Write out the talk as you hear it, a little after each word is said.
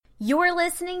You're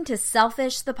listening to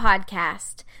Selfish the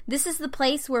Podcast. This is the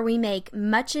place where we make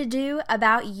much ado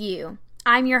about you.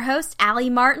 I'm your host,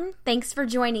 Allie Martin. Thanks for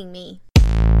joining me.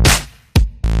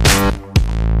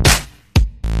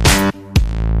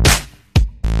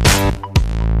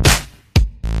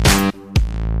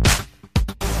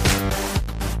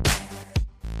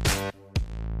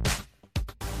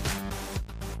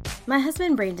 My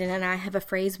husband Brandon and I have a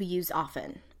phrase we use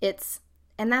often. It's,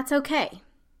 and that's okay.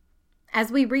 As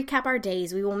we recap our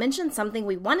days, we will mention something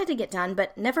we wanted to get done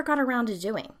but never got around to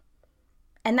doing.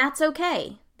 And that's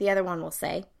okay, the other one will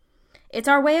say. It's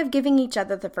our way of giving each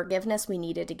other the forgiveness we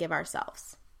needed to give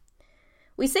ourselves.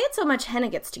 We say it so much Henna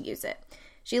gets to use it.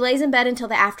 She lays in bed until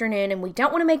the afternoon and we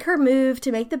don't want to make her move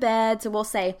to make the bed, so we'll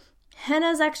say,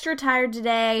 Henna's extra tired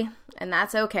today, and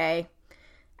that's okay,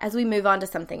 as we move on to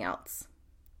something else.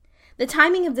 The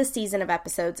timing of this season of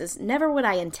episodes is never what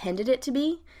I intended it to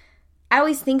be. I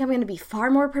always think I'm going to be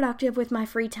far more productive with my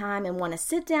free time and want to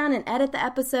sit down and edit the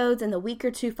episodes in the week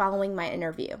or two following my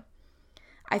interview.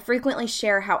 I frequently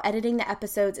share how editing the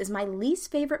episodes is my least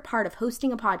favorite part of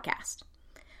hosting a podcast.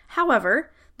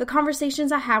 However, the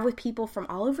conversations I have with people from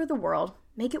all over the world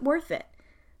make it worth it.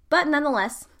 But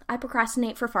nonetheless, I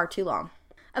procrastinate for far too long.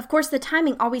 Of course, the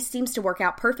timing always seems to work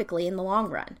out perfectly in the long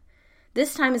run.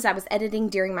 This time as I was editing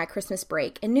during my Christmas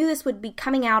break and knew this would be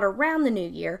coming out around the new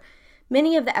year,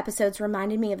 many of the episodes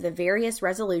reminded me of the various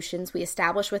resolutions we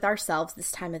establish with ourselves this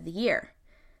time of the year.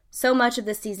 So much of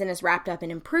this season is wrapped up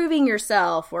in improving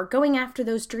yourself or going after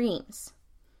those dreams.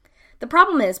 The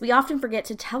problem is we often forget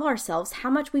to tell ourselves how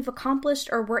much we've accomplished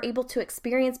or were able to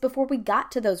experience before we got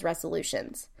to those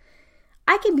resolutions.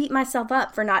 I can beat myself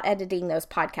up for not editing those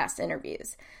podcast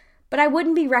interviews, but I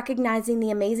wouldn't be recognizing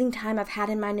the amazing time I've had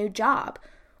in my new job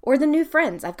or the new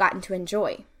friends I've gotten to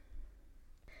enjoy.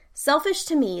 Selfish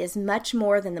to me is much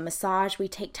more than the massage we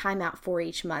take time out for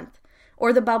each month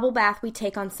or the bubble bath we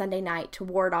take on Sunday night to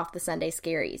ward off the Sunday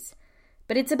scaries.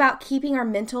 But it's about keeping our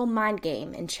mental mind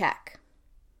game in check.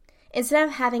 Instead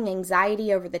of having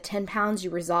anxiety over the 10 pounds you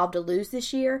resolved to lose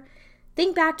this year,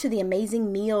 think back to the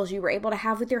amazing meals you were able to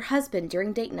have with your husband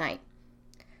during date night.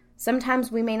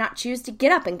 Sometimes we may not choose to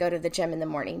get up and go to the gym in the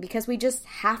morning because we just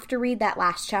have to read that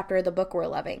last chapter of the book we're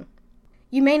loving.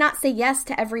 You may not say yes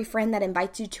to every friend that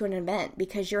invites you to an event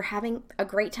because you're having a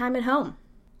great time at home.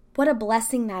 What a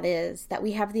blessing that is that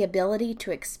we have the ability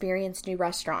to experience new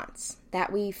restaurants,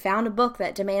 that we found a book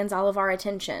that demands all of our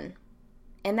attention,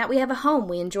 and that we have a home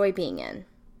we enjoy being in.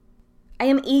 I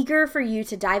am eager for you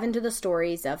to dive into the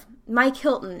stories of Mike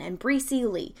Hilton and Bree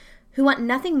Seeley, who want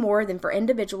nothing more than for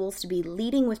individuals to be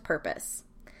leading with purpose.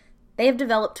 They have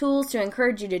developed tools to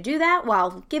encourage you to do that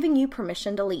while giving you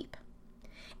permission to leap.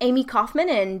 Amy Kaufman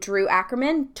and Drew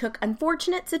Ackerman took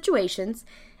unfortunate situations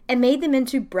and made them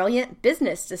into brilliant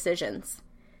business decisions.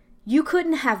 You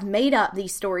couldn't have made up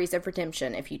these stories of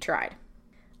redemption if you tried.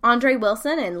 Andre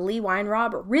Wilson and Lee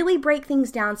Weinraub really break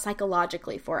things down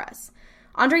psychologically for us.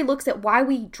 Andre looks at why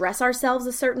we dress ourselves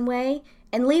a certain way,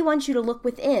 and Lee wants you to look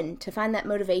within to find that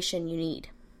motivation you need.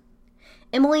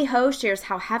 Emily Ho shares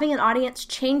how having an audience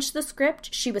changed the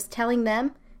script she was telling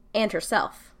them and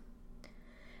herself.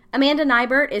 Amanda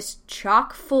Nybert is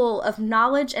chock full of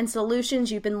knowledge and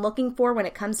solutions you've been looking for when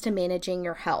it comes to managing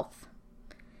your health.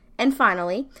 And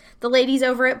finally, the ladies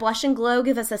over at Blush and Glow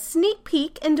give us a sneak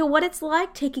peek into what it's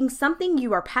like taking something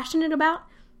you are passionate about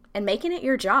and making it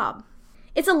your job.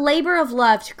 It's a labor of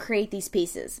love to create these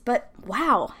pieces, but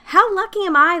wow, how lucky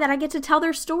am I that I get to tell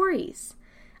their stories?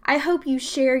 I hope you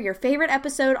share your favorite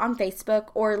episode on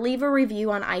Facebook or leave a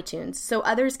review on iTunes so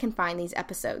others can find these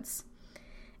episodes.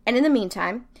 And in the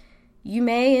meantime, you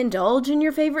may indulge in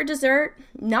your favorite dessert,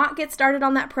 not get started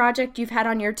on that project you've had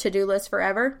on your to-do list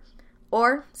forever,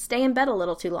 or stay in bed a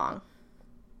little too long.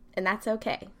 And that's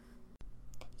okay.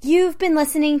 You've been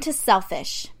listening to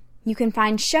Selfish. You can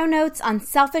find show notes on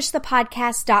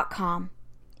selfishthepodcast.com.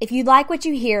 If you like what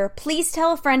you hear, please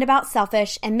tell a friend about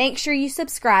Selfish and make sure you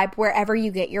subscribe wherever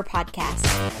you get your podcasts.